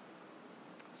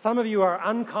 Some of you are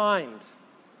unkind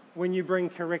when you bring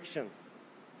correction.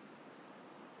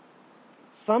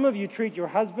 Some of you treat your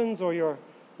husbands or your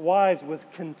wives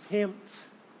with contempt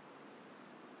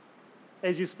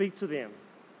as you speak to them.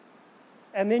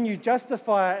 And then you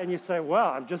justify it and you say, well,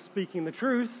 I'm just speaking the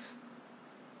truth.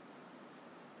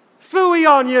 Phooey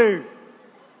on you!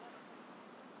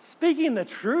 Speaking the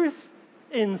truth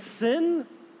in sin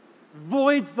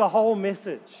voids the whole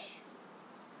message.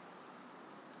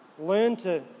 Learn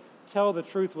to tell the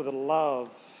truth with love.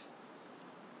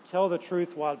 Tell the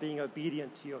truth while being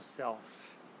obedient to yourself.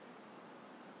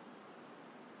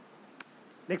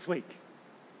 Next week,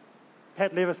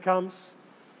 Pat Levis comes.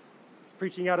 He's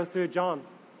preaching out of 3 John.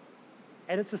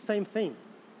 And it's the same theme.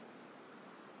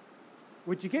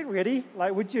 Would you get ready?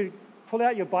 Would you pull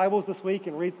out your Bibles this week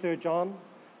and read 3 John?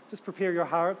 Just prepare your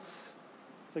hearts.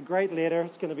 It's a great letter.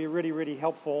 It's going to be really, really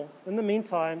helpful. In the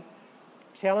meantime,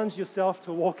 challenge yourself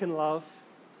to walk in love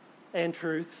and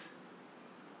truth.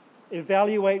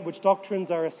 Evaluate which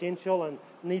doctrines are essential and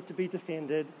need to be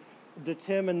defended.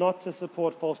 Determine not to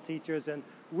support false teachers. And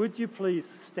would you please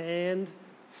stand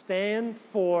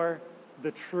for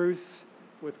the truth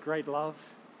with great love?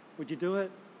 Would you do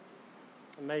it?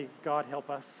 And may God help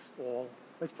us all.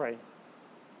 Let's pray.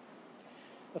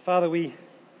 Father, we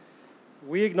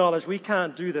acknowledge we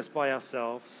can't do this by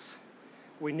ourselves.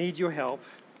 We need your help.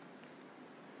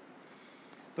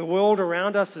 The world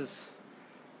around us is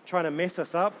trying to mess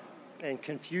us up and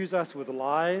confuse us with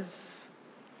lies.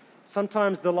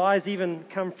 Sometimes the lies even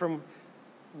come from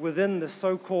within the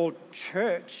so-called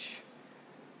church.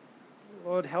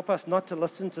 Lord, help us not to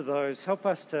listen to those. Help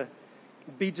us to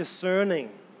be discerning.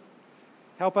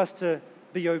 Help us to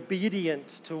be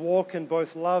obedient, to walk in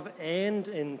both love and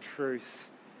in truth.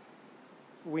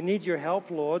 We need your help,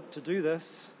 Lord, to do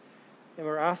this, and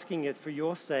we're asking it for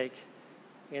your sake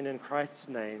and in Christ's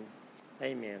name.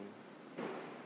 Amen.